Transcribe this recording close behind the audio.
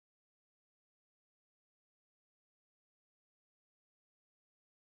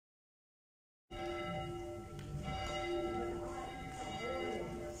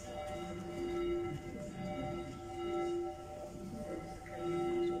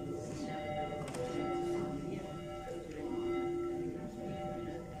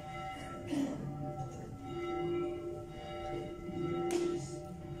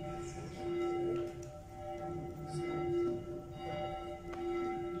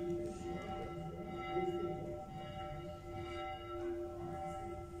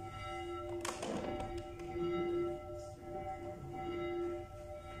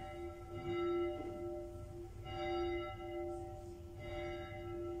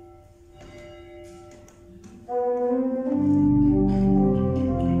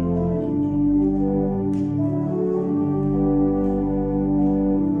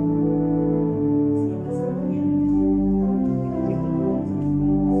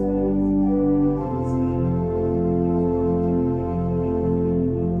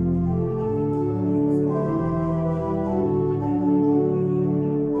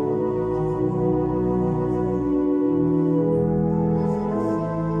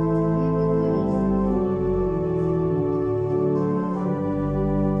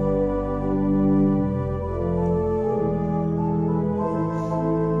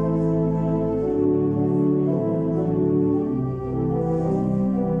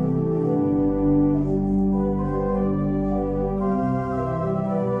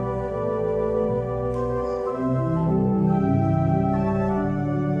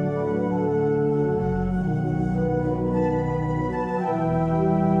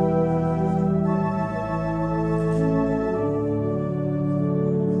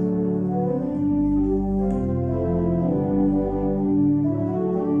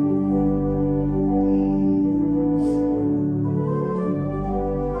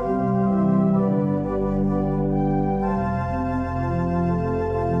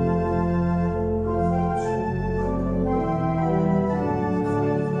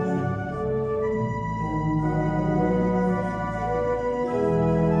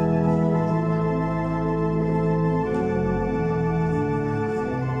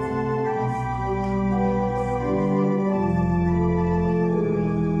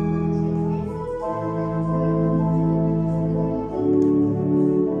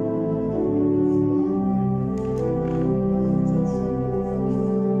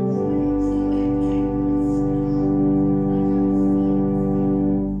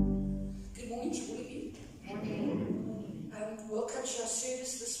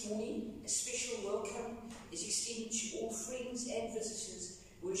morning, a special welcome is extended to all friends and visitors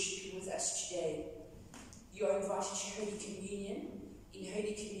worshipping with us today. You are invited to Holy Communion. In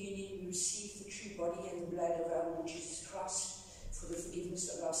Holy Communion, we receive the true body and the blood of our Lord Jesus Christ for the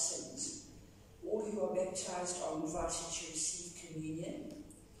forgiveness of our sins. All who are baptized are invited to receive communion.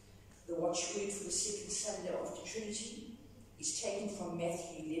 The watchword for the second Sunday after Trinity is taken from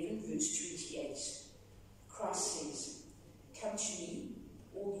Matthew 11, verse 28. Christ says, "Come to me,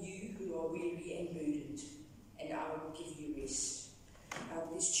 all you who are weary and burdened, and I will give you rest."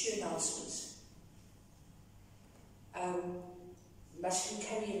 There's two announcements. Mushroom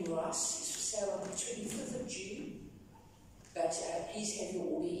curry and rice is for sale on the 25th of June, but please have your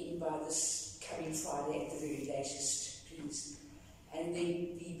order in by this coming Friday at the very latest, please. And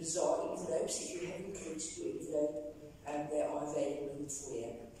then the bazaar envelopes, if you haven't collected your envelope, they are available in the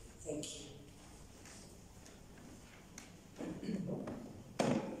foyer. Thank you.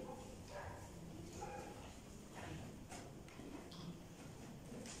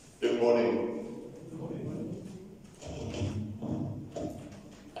 Good morning.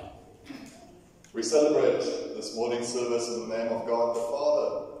 We celebrate this morning's service in the name of God the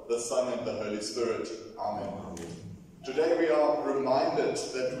Father, the Son, and the Holy Spirit. Amen. Today we are reminded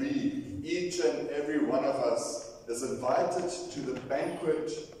that we, each and every one of us, is invited to the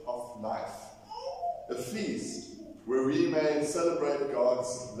banquet of life, a feast where we may celebrate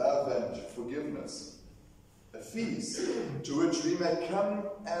God's love and forgiveness, a feast to which we may come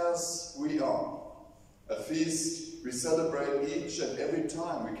as we are, a feast we celebrate each and every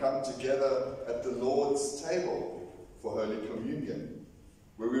time we come together at the Lord's table for Holy Communion,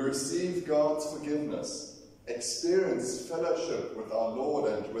 where we receive God's forgiveness, experience fellowship with our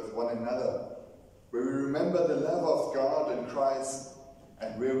Lord and with one another, where we remember the love of God in Christ,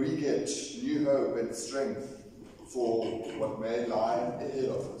 and where we get new hope and strength for what may lie ahead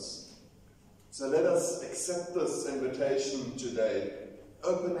of us. So let us accept this invitation today,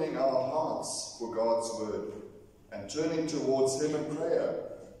 opening our hearts for God's word and turning towards Him in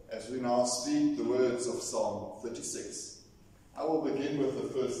prayer as we now speak the words of Psalm 36. I will begin with the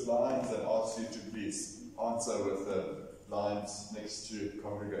first lines and ask you to please answer with the lines next to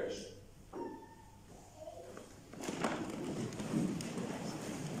congregation.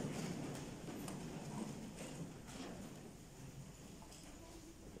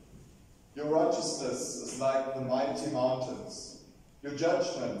 Your righteousness is like the mighty mountains. Your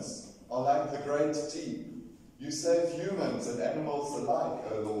judgments are like the great deep. You save humans and animals alike,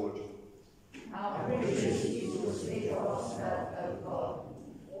 O Lord. How precious is your steadfast love, O God.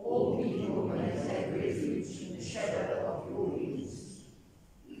 All people may take refuge in the shadow of your wings.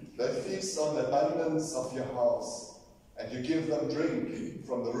 They feast on the abundance of your house, and you give them drink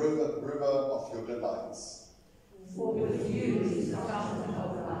from the river of your delights. For with you is the fountain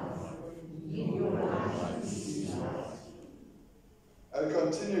of life. In your light is light. O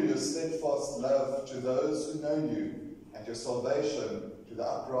continue your steadfast love to those who know you, and your salvation to the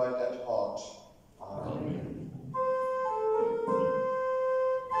upright at heart. Amen.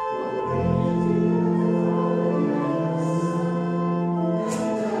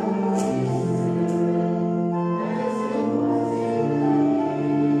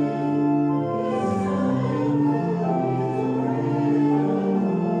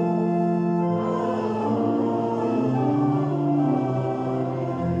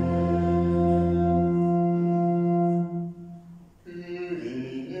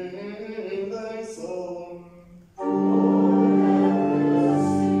 Song.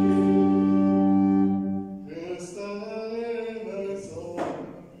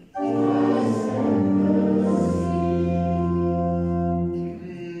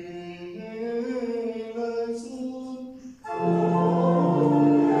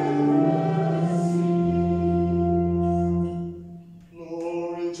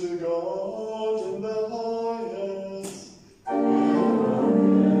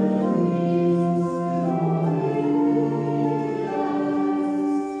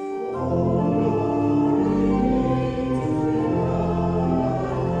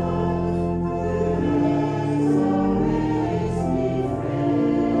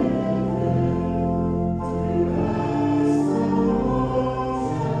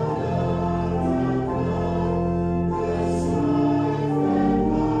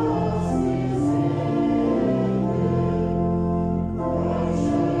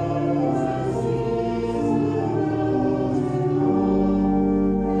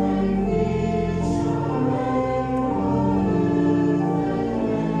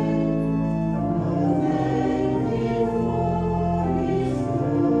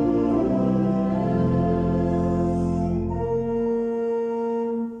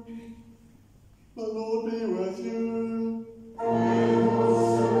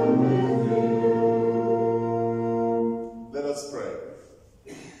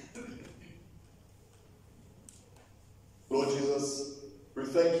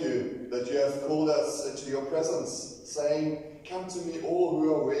 thank you that you have called us into your presence, saying, "Come to me all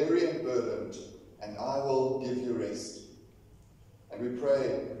who are weary and burdened, and I will give you rest." And we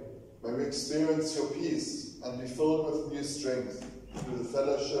pray, may we experience your peace and be filled with new strength through the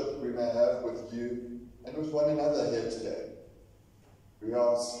fellowship we may have with you and with one another here today. We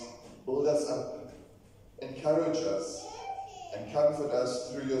ask, build us up, encourage us, and comfort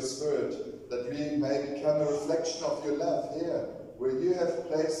us through your Spirit, that we may become a reflection of your love here, where you have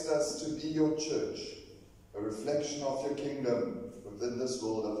placed us to be your church, a reflection of your kingdom within this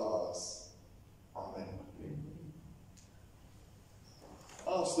world of ours. Amen.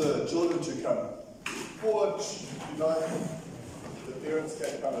 Ask the children to come forward. If you like, the parents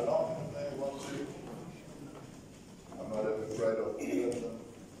can come along if they want to. I'm not afraid of either of them.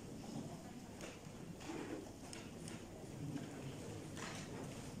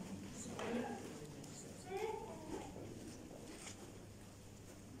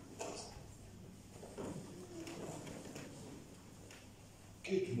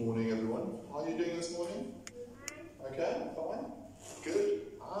 Good morning, everyone. How are you doing this morning? Okay, fine. Good.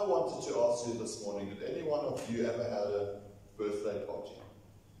 I wanted to ask you this morning, did any one of you ever had a birthday party?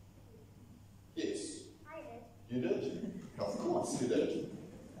 Yes. I did. You did? Of course you did.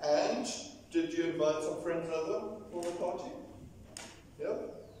 And did you invite some friends over for the party?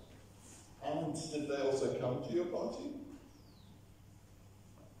 Yep. And did they also come to your party?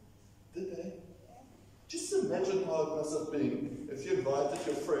 Did they? Just imagine how it must have been if you invited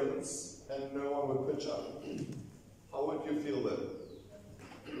your friends and no one would pitch up. How would you feel then?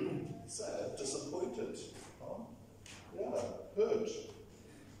 Sad, disappointed. Huh? Yeah, hurt.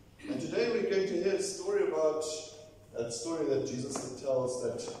 And today we're going to hear a story about that story that Jesus tells,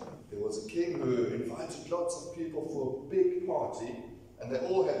 that there was a king who invited lots of people for a big party, and they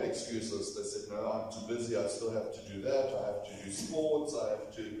all had excuses. They said, "No, I'm too busy, I still have to do that, I have to do sports, I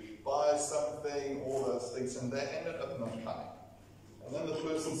have to buy something," all those things, and they ended up not coming. And then the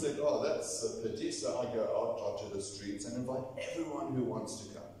person said, "Oh, that's a pity," so I go out onto the streets and invite everyone who wants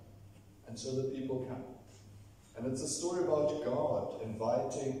to come. And so the people come. And it's a story about God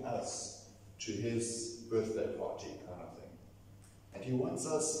inviting us to his birthday party kind of thing. And he wants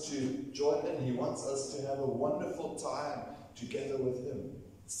us to join in. He wants us to have a wonderful time together with him.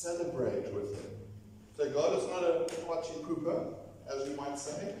 Celebrate with him. So God is not a party pooper, as you might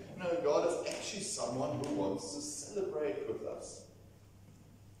say. No, God is actually someone who wants to celebrate with us.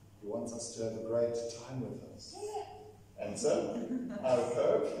 He wants us to have a great time with us. And so, I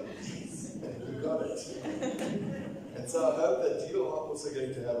hope, you got it. And so I hope that you are also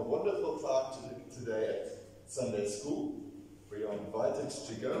going to have a wonderful time today at Sunday school. We are invited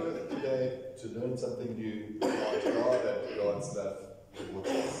to go today to learn something new about God and God's love towards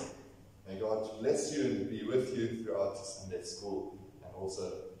us. May God bless you and be with you throughout Sunday school and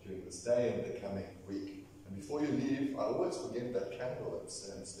also during this day and the coming week. And before you leave, I always forget that candle that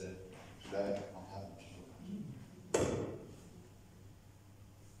stands there. Today I haven't.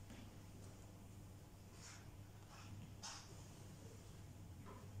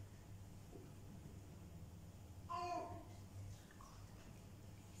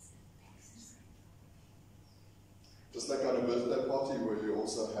 Just like on a birthday party where you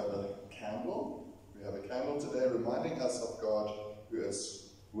also have a candle, we have a candle today reminding us of God who is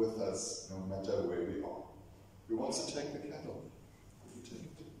with us no matter where we are. Who wants to take the candle? You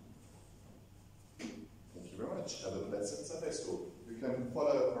take it. Thank you very much. Have a blessed Sunday school. You can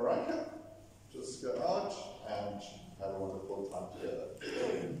follow Marika. Just go out and have a wonderful time together.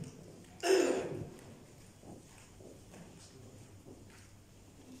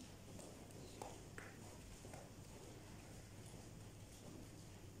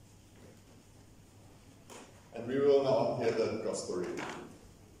 And we will now hear the gospel reading.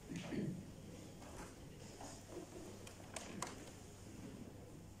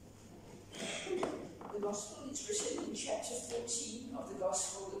 The gospel is written in chapter 14 of the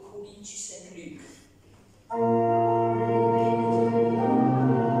gospel according to St. Luke.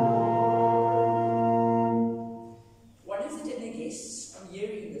 One of the dinner guests, on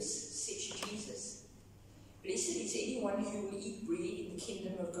hearing this, said to Jesus, "Blessed is anyone who will eat bread in the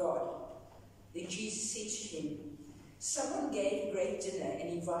kingdom of God." Then Jesus said to him, "Someone gave a great dinner and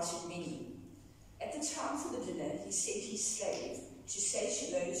invited many. At the time for the dinner, he sent his slave to say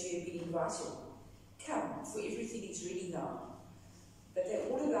to those who had been invited, 'Come, for everything is ready now.' But they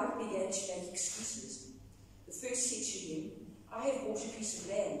all alike began to make excuses. The first said to him, 'I have bought a piece of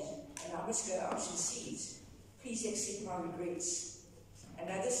land, and I must go out and see it. Please accept my regrets.'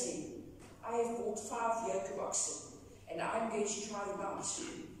 Another said, 'I have bought 5 yoke of oxen, and I am going to try them out.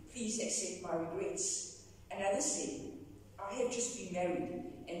 Please accept my regrets.' Another said, 'I have just been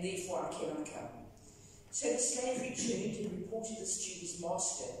married, and therefore I cannot come. So the slave returned and reported this to his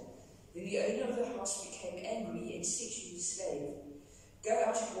master. Then the owner of the house became angry and said to his slave, "Go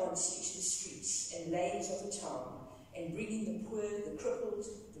out at once into the streets and lanes of the town, and bring in the poor, the crippled,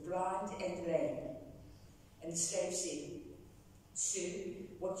 the blind, and the lame." And the slave said, "Sir,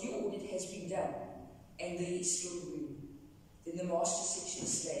 what you ordered has been done, and there is still room." Then the master said to the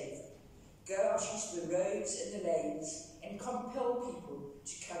slave, "Go out into the roads and the lanes, and compel people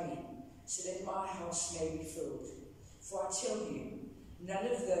to come in, so that my house may be filled. For I tell you, none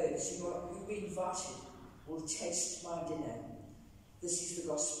of those who were invited will taste my dinner." This is the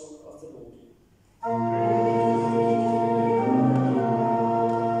gospel of the Lord.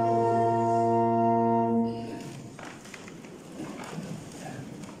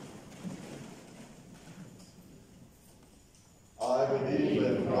 I believe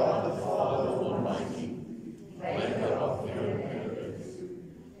in God the Father Almighty, maker of heaven and earth,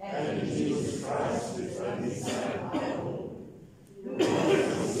 and in Jesus Christ, his only Son, our Lord, who was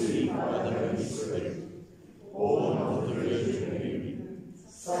conceived by the Holy Spirit, born of the Virgin Mary,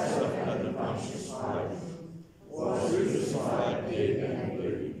 suffered under Pontius Pilate, was crucified, dead, and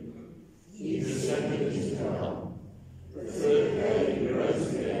buried. He descended into hell. The third day he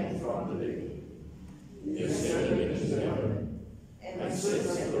rose again from the dead. He ascended into heaven, and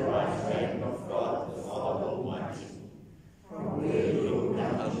sits at the right hand of God the Father Almighty, from where he will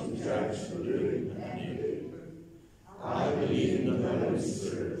come to judge the living and the dead. I believe in the Holy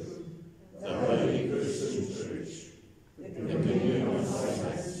Spirit, the Holy Christian Church, the communion of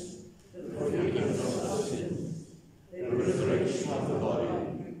saints, the forgiveness of sins, the resurrection of the body,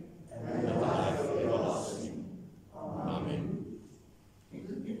 and the life everlasting. Amen.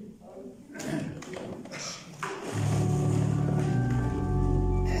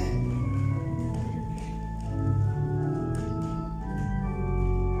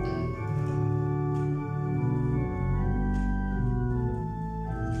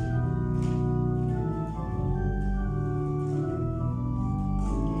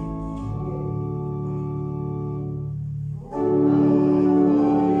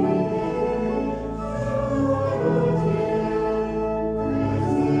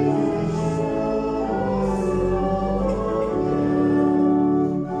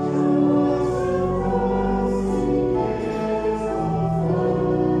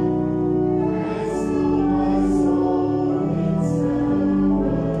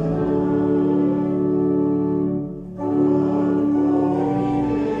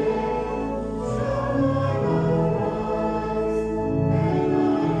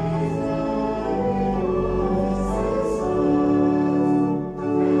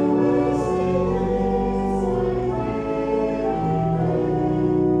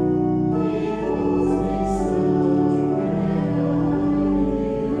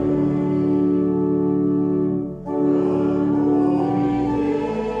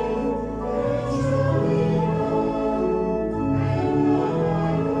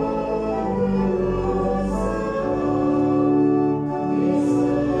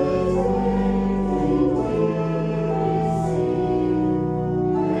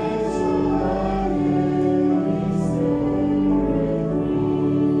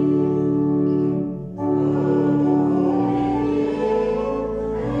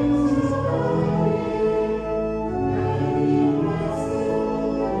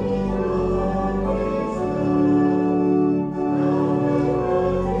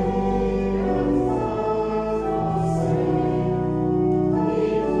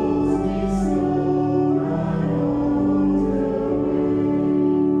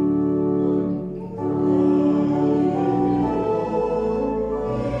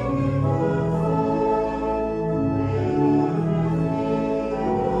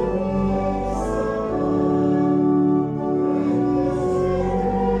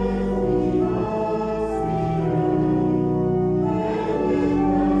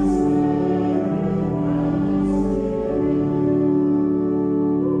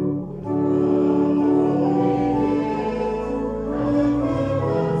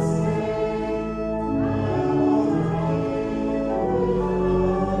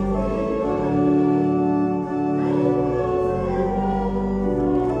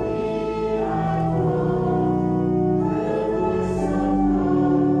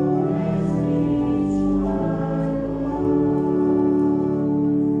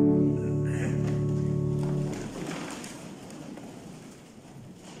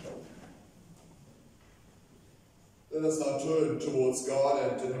 Let us now turn towards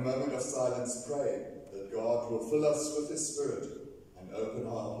God and in a moment of silence pray that God will fill us with His Spirit and open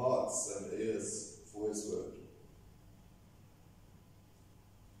our hearts and ears for His word.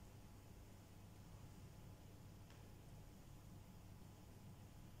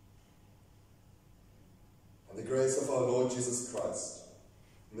 grace of our Lord Jesus Christ,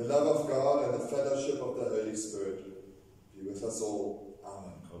 and the love of God and the fellowship of the Holy Spirit be with us all.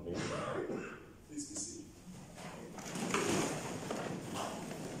 Amen. Amen. Please be seated.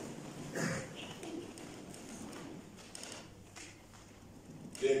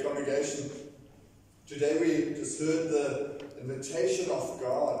 Dear congregation, today we just heard the invitation of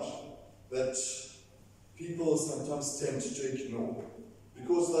God that people sometimes tend to ignore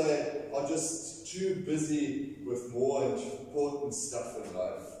because they are just too busy with more important stuff in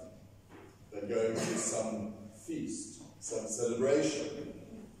life than going to some feast, some celebration.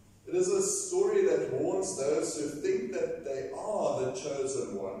 It is a story that warns those who think that they are the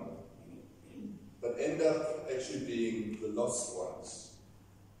chosen one, but end up actually being the lost ones,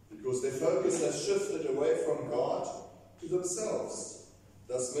 because their focus has shifted away from God to themselves,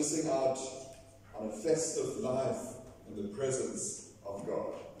 thus missing out on a festive life in the presence of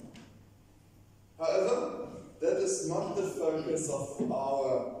God. However, that is not the focus of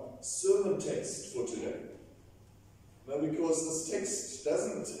our sermon text for today. No, because this text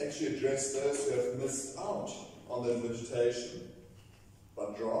doesn't actually address those who have missed out on the invitation,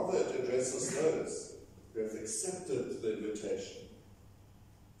 but rather it addresses those who have accepted the invitation.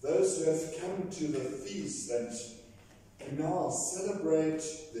 Those who have come to the feast and who now celebrate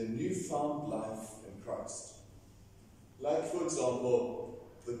their newfound life in Christ. Like, for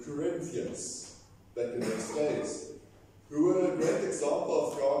example, the Corinthians back in those days, who were a great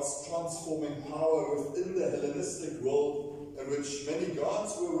example of God's transforming power within the Hellenistic world, in which many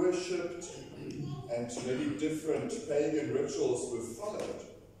gods were worshipped and many different pagan rituals were followed.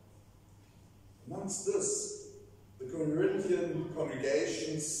 Amongst this, the Corinthian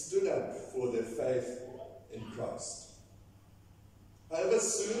congregation stood up for their faith in Christ. However,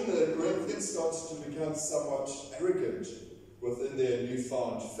 soon the Corinthians started to become somewhat arrogant within their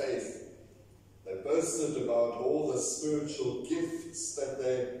newfound faith. They boasted about all the spiritual gifts that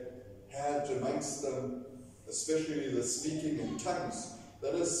they had amongst them, especially the speaking in tongues,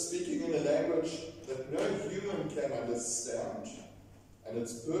 that is, speaking in a language that no human can understand. And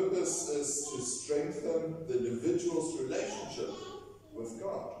its purpose is to strengthen the individual's relationship with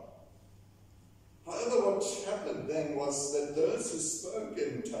God. However, what happened then was that those who spoke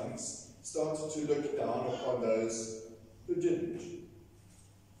in tongues started to look down upon those who didn't.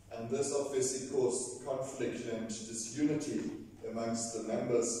 And this obviously caused conflict and disunity amongst the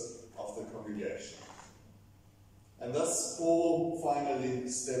members of the congregation. And thus Paul finally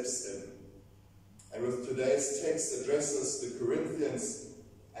steps in. And with today's text addresses the Corinthians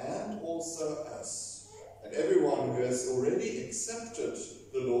and also us, and everyone who has already accepted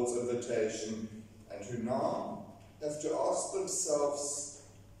the Lord's invitation and who now have to ask themselves,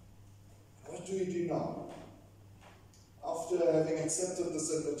 what do we do now? After having accepted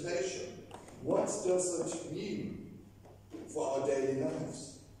this invitation, what does it mean for our daily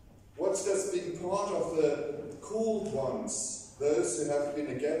lives? What does being part of the called ones, those who have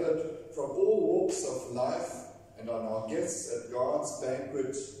been gathered from all walks of life and are now guests at God's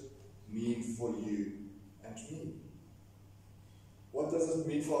banquet, mean for you and me? What does it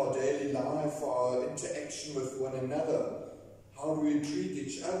mean for our daily life, for our interaction with one another? How do we treat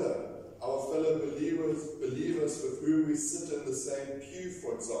each other? Our fellow believers with whom we sit in the same pew,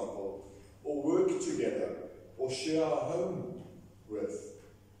 for example, or work together, or share our home with.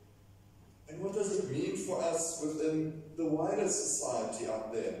 And what does it mean for us within the wider society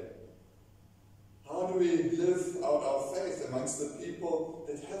out there? How do we live out our faith amongst the people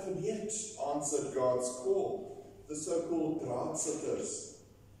that haven't yet answered God's call, the so-called draadsitters,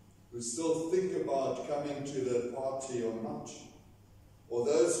 who still think about coming to the party or not? Or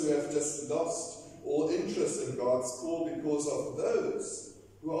those who have just lost all interest in God's call because of those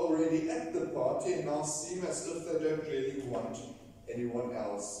who are already at the party and now seem as if they don't really want anyone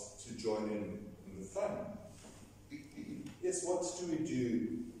else to join in the fun. Yes, what do we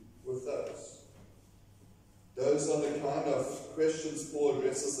do with those? Those are the kind of questions Paul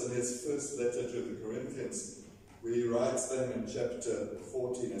addresses in his first letter to the Corinthians, where he writes them in chapter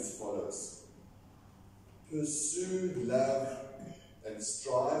 14 as follows. Pursue love and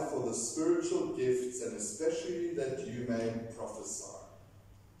strive for the spiritual gifts, and especially that you may prophesy.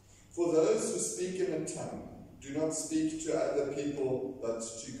 For those who speak in a tongue do not speak to other people but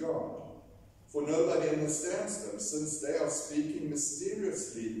to God, for nobody understands them, since they are speaking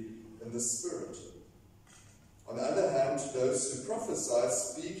mysteriously in the Spirit. On the other hand, those who prophesy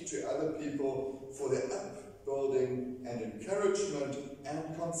speak to other people for their upbuilding and encouragement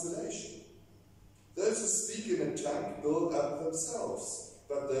and consolation. Those who speak in a tongue build up themselves,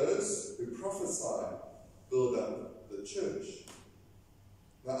 but those who prophesy build up the church.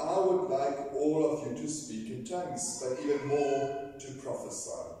 Now I would like all of you to speak in tongues, but even more to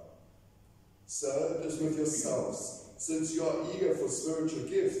prophesy. So it is with yourselves. Since you are eager for spiritual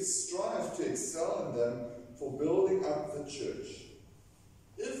gifts, strive to excel in them for building up the church.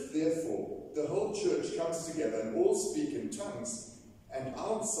 If, therefore, the whole church comes together and all speak in tongues, and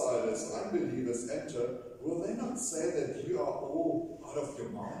outsiders, unbelievers, enter, will they not say that you are all out of your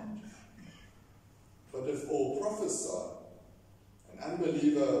mind? But if all prophesy, an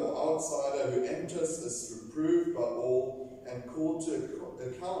unbeliever or outsider who enters is reproved by all and called to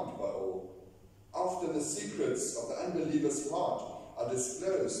account by all. After the secrets of the unbeliever's heart are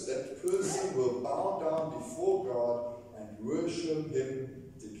disclosed, that person will bow down before God and worship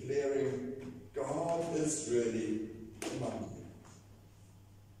him, declaring, God is really among you.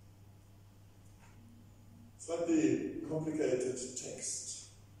 Slightly complicated text.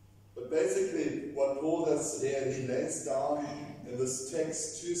 But basically what Paul does here, he lays down in this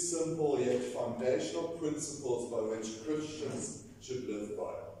text two simple yet foundational principles by which Christians should live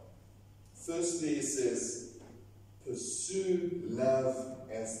by. Firstly, he says, pursue love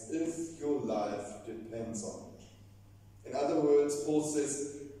as if your life depends on it. In other words, Paul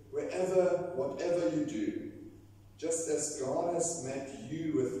says, whatever you do, just as God has met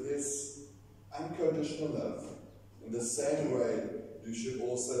you with his unconditional love, in the same way you should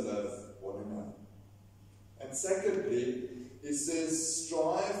also love one another. And secondly, he says,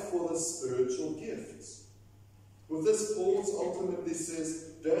 strive for the spiritual gifts. With this, Paul ultimately says,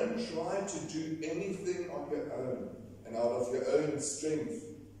 don't try to do anything on your own and out of your own strength,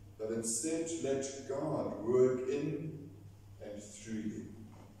 but instead let God work in and through you.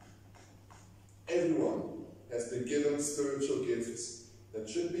 Everyone has been given spiritual gifts that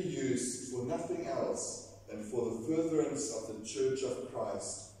should be used for nothing else than for the furtherance of the Church of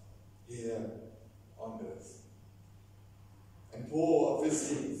Christ here on earth. And Paul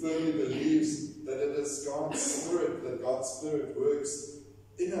obviously firmly believes that it is God's Spirit works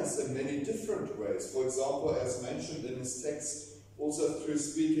in us in many different ways. For example, as mentioned in his text, also through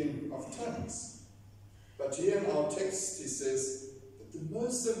speaking of tongues. But here in our text, he says that the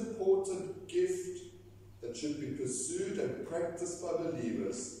most important gift that should be pursued and practiced by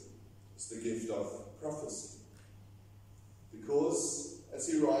believers is the gift of prophecy. Because, as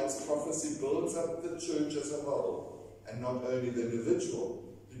he writes, prophecy builds up the church as a whole, and not only the individual.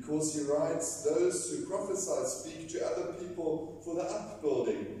 Because he writes, those who prophesy speak to other people for the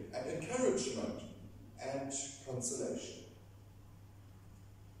upbuilding and encouragement and consolation.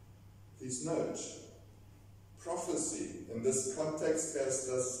 Please note, prophecy in this context has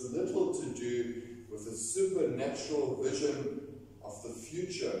thus little to do with a supernatural vision of the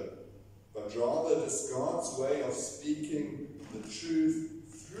future, but rather it is God's way of speaking the truth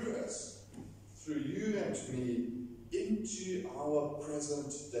through us, through you and me, into our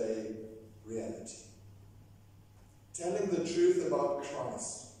present day reality. Telling the truth about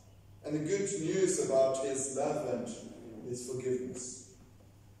Christ and the good news about his love and his forgiveness.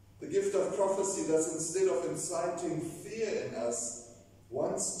 The gift of prophecy does, instead of inciting fear in us,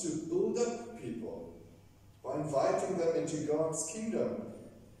 wants to build up people by inviting them into God's kingdom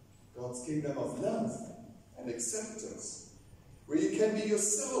of love and acceptance, where you can be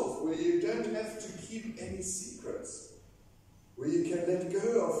yourself, where you don't have to keep any secrets, where you can let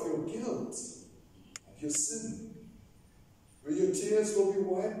go of your guilt and your sin, where your tears will be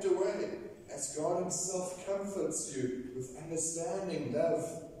wiped away as God himself comforts you with understanding,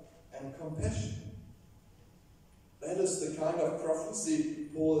 love, and compassion. That is the kind of prophecy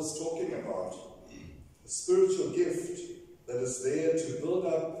Paul is talking about. A spiritual gift that is there to build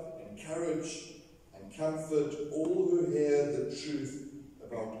up, encourage, and comfort all who hear the truth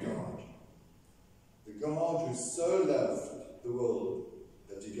about God. The God who so loved the world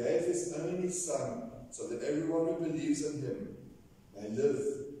that he gave his only Son so that everyone who believes in him may live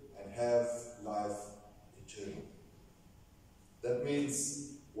and have life eternal. That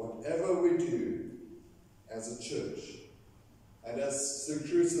means whatever we do as a church and as St.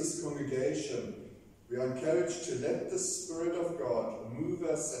 Crucis congregation, we are encouraged to let the Spirit of God move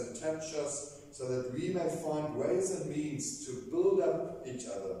us and touch us so that we may find ways and means to build up each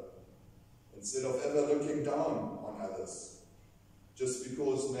other instead of ever looking down on others just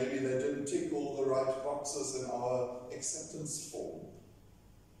because maybe they didn't tick all the right boxes in our acceptance form.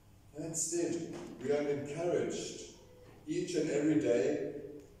 And instead, we are encouraged each and every day,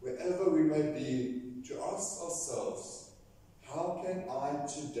 wherever we may be, to ask ourselves, how can I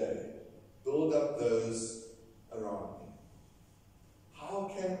today build up those around me?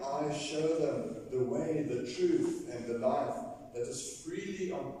 How can I show them the way, the truth, and the life that is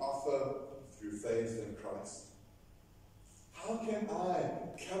freely on offer through faith in Christ? How can I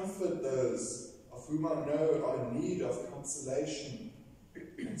comfort those of whom I know are in need of consolation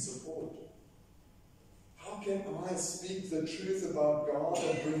and support? How can I speak the truth about God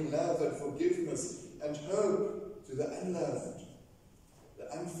and bring love and forgiveness and hope to the unloved,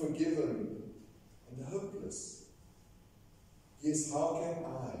 the unforgiven, and the hopeless? Yes, how can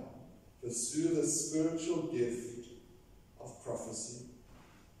I pursue the spiritual gift of prophecy?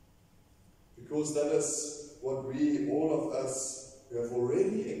 Because that is what we, all of us who have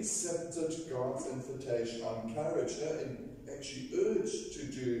already accepted God's invitation, are encouraged and actually urged to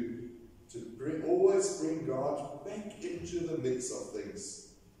do, to always bring God back into the mix of things.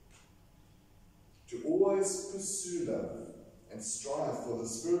 To always pursue love and strive for the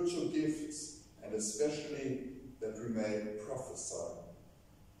spiritual gifts, and especially that we may prophesy.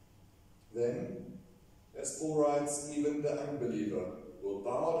 Then, as Paul writes, even the unbeliever will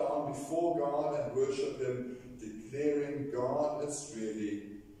bow down before God and worship Him, declaring God is really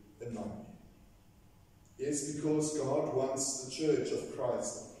among you. Yes, because God wants the church of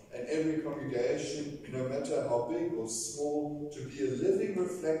Christ and every congregation, no matter how big or small, to be a living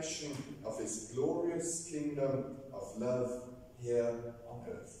reflection of His glorious kingdom of love here on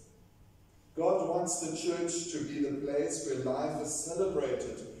earth. God wants the church to be the place where life is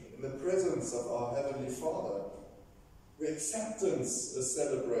celebrated in the presence of our Heavenly Father, where acceptance is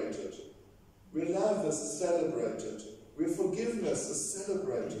celebrated, where love is celebrated, where forgiveness is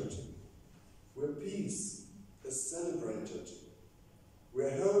celebrated, where peace is celebrated,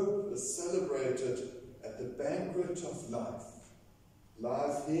 where hope is celebrated at the banquet of life.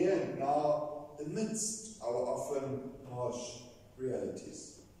 Life here and now amidst our often harsh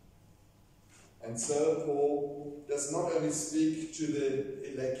realities. And so Paul does not only speak to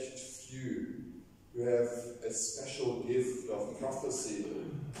the elect few who have a special gift of prophecy,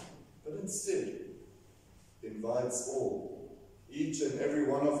 but instead invites all, each and every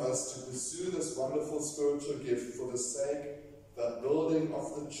one of us, to pursue this wonderful spiritual gift for the sake of the building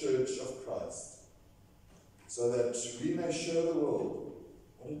of the church of Christ, so that we may show the world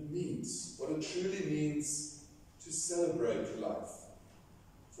what it means, what it truly means to celebrate life,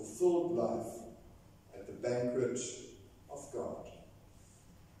 fulfilled life at the banquet of God.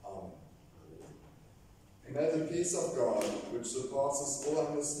 Amen. And may the peace of God, which surpasses all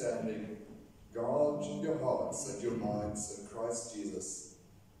understanding, guard your hearts and your minds in Christ Jesus,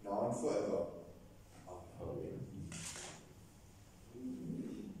 now and forever. Amen.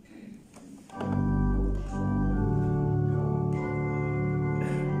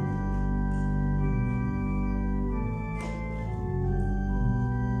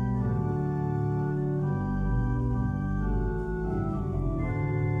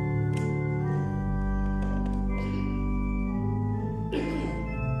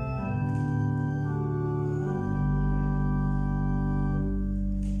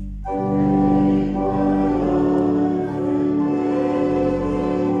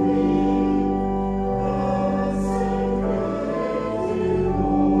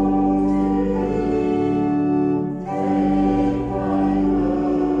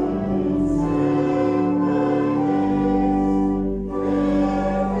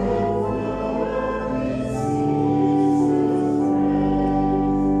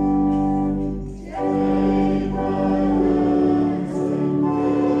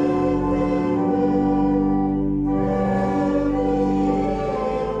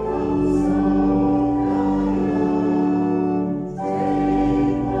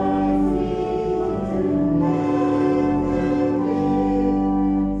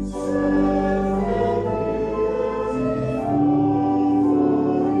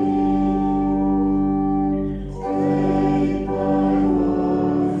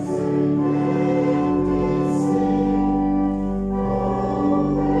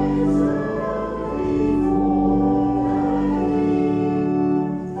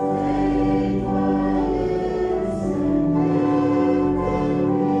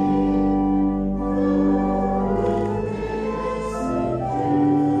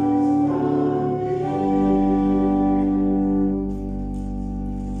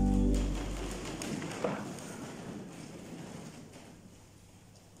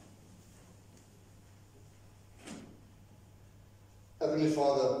 Heavenly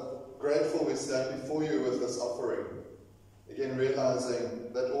Father, grateful we stand before you with this offering, again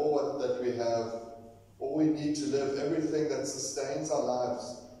realizing that all that we have, all we need to live, everything that sustains our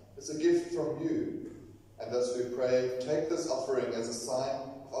lives, is a gift from you. And as we pray, take this offering as a sign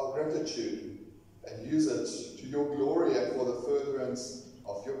of our gratitude and use it to your glory and for the furtherance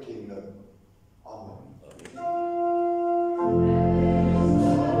of your kingdom. Amen. Amen.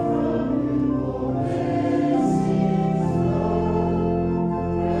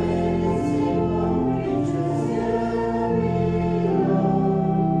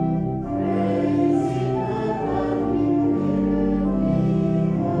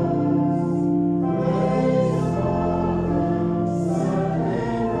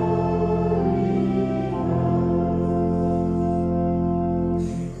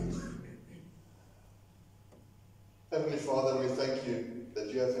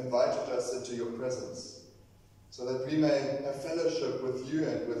 you have invited us into your presence, so that we may have fellowship with you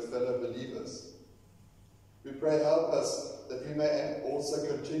and with fellow believers. We pray, help us that we may also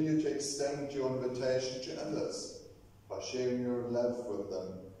continue to extend your invitation to others by sharing your love with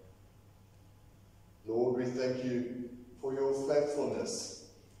them. Lord, we thank you for your faithfulness,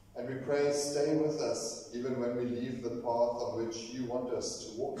 and we pray, stay with us even when we leave the path on which you want us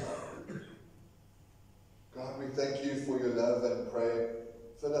to walk on. God, we thank you for your love and pray,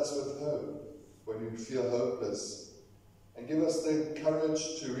 fill us with hope when we feel hopeless, and give us the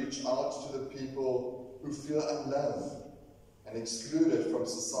courage to reach out to the people who feel unloved and excluded from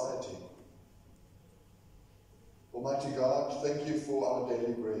society. Almighty God, thank you for our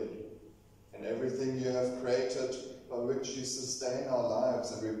daily bread and everything you have created by which you sustain our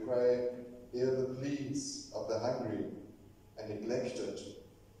lives, and we pray, hear the pleas of the hungry and neglected,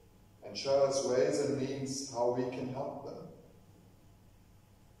 and show us ways and means how we can help them.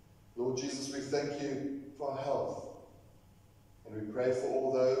 Lord Jesus, we thank you for our health, and we pray for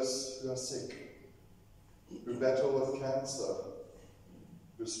all those who are sick, who battle with cancer,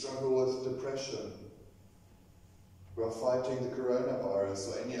 who struggle with depression, who are fighting the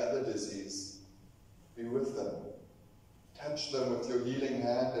coronavirus or any other disease. Be with them. Touch them with your healing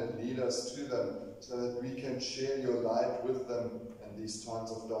hand and lead us to them so that we can share your light with them in these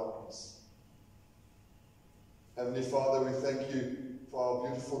times of darkness. Heavenly Father, we thank you for our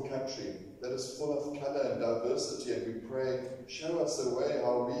beautiful country that is full of colour and diversity, and we pray, show us a way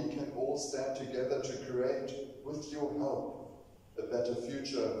how we can all stand together to create, with your help, a better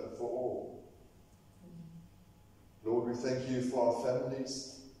future for all. Lord, we thank you for our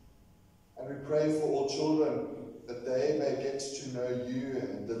families, and we pray for all children that they may get to know you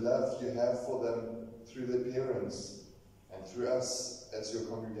and the love you have for them through their parents and through us as your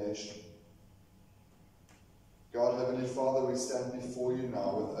congregation. God, Heavenly Father, we stand before you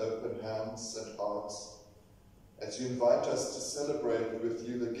now with open hands and hearts as you invite us to celebrate with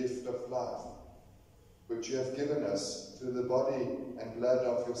you the gift of life, which you have given us through the body and blood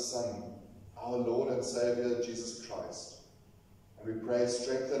of your Son, our Lord and Saviour, Jesus Christ. And we pray,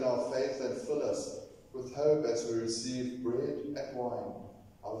 strengthen our faith and fill us with hope as we receive bread and wine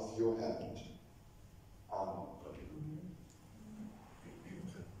out of your hand. Amen.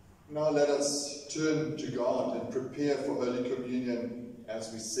 Now let us turn to God and prepare for Holy Communion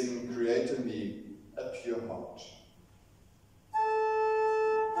as we sing, Create in me a pure heart.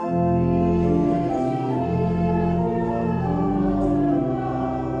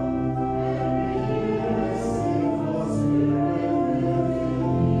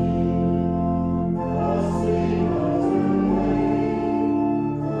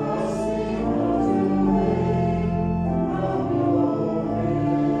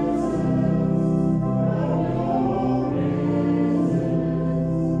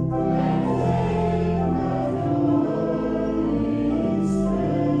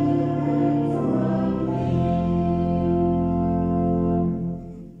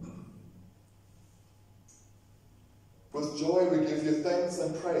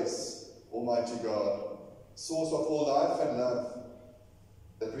 Almighty God, source of all life and love,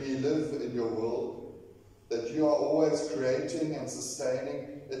 that we live in your world, that you are always creating and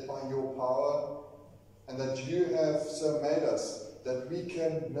sustaining it by your power, and that you have so made us that we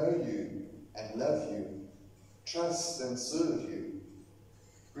can know you and love you, trust and serve you.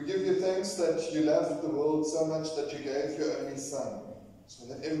 We give you thanks that you loved the world so much that you gave your only Son, so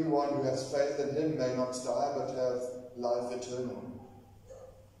that everyone who has faith in him may not die but have life eternal.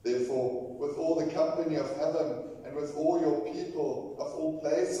 Therefore, with all the company of heaven and with all your people of all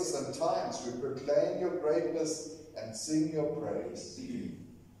places and times, we proclaim your greatness and sing your praise.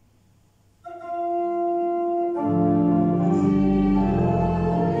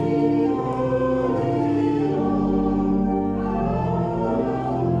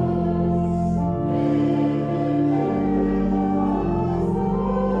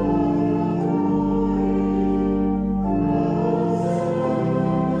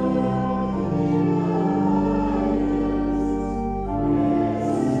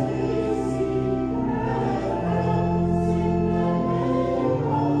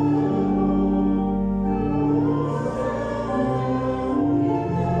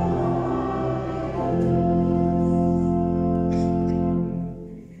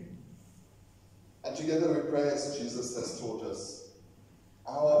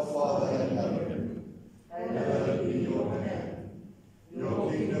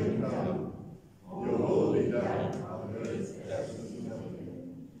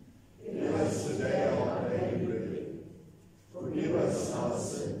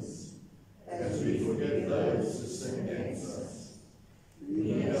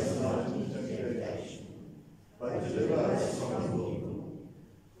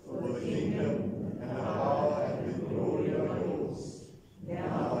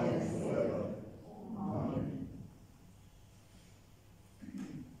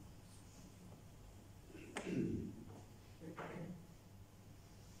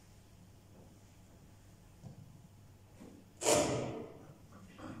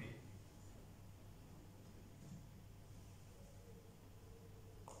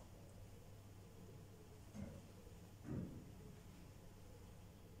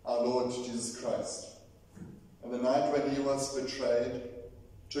 Lord Jesus Christ. And the night when he was betrayed,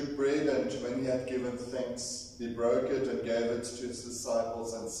 took bread, and when he had given thanks, he broke it and gave it to his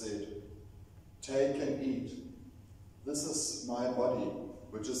disciples and said, "Take and eat. This is my body,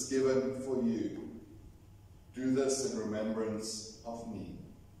 which is given for you. Do this in remembrance of me."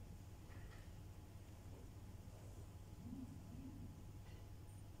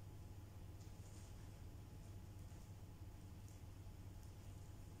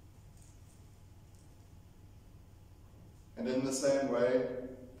 And in the same way,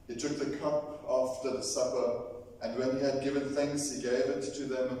 he took the cup after the supper, and when he had given thanks, he gave it to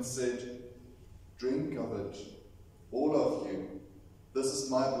them and said, "Drink of it, all of you. This is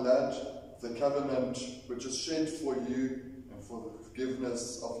my blood of the covenant, which is shed for you and for the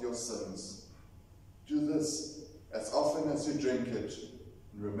forgiveness of your sins. Do this as often as you drink it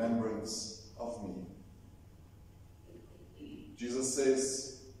in remembrance of me." Jesus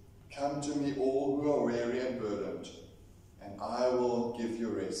says, "Come to me, all who are weary and burdened, and I will give you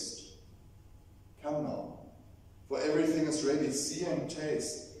rest. Come now, for everything is ready. See and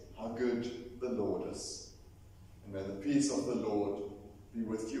taste how good the Lord is. And may the peace of the Lord be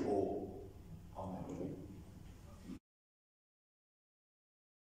with you all. Amen."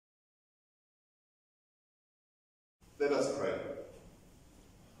 Let us pray.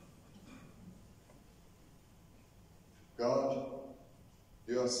 God,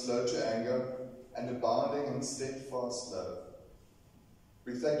 you are slow to anger and abounding in steadfast love.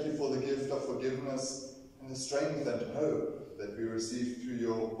 We thank you for the gift of forgiveness and the strength and hope that we receive through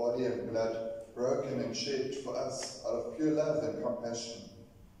your body and blood, broken and shed for us out of pure love and compassion.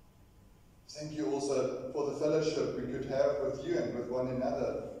 Thank you also for the fellowship we could have with you and with one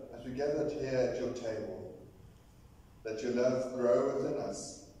another as we gathered here at your table. Let your love grow within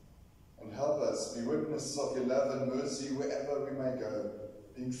us and help us be witnesses of your love and mercy wherever we may go,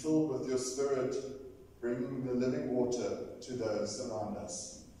 being filled with your Spirit, bringing the living water to those around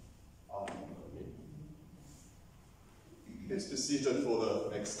us. Amen. Please be seated for the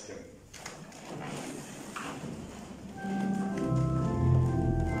next hymn.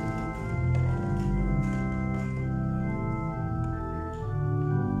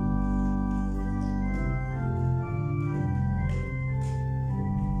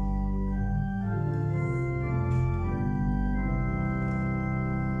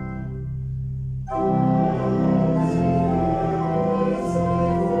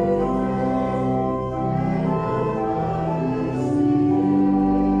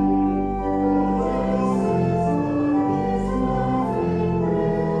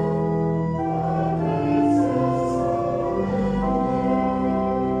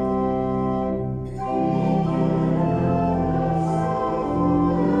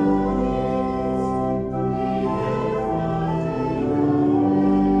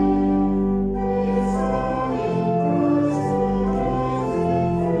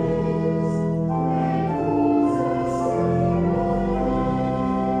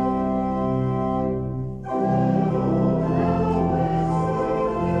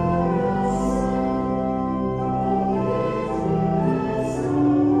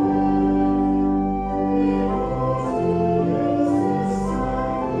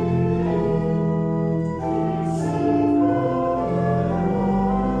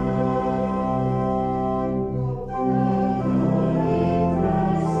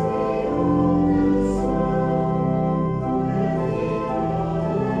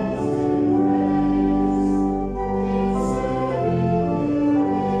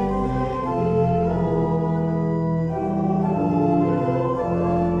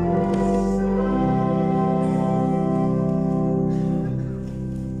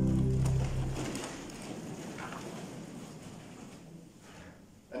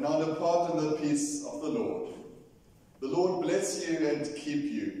 And now depart in the peace of the Lord. The Lord bless you and keep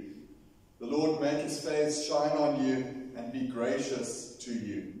you. The Lord make his face shine on you and be gracious to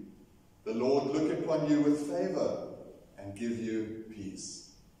you. The Lord look upon you with favor and give you peace.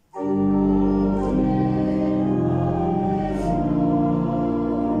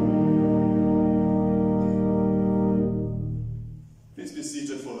 Please be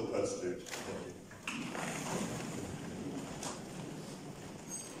seated for the postlude. Thank you.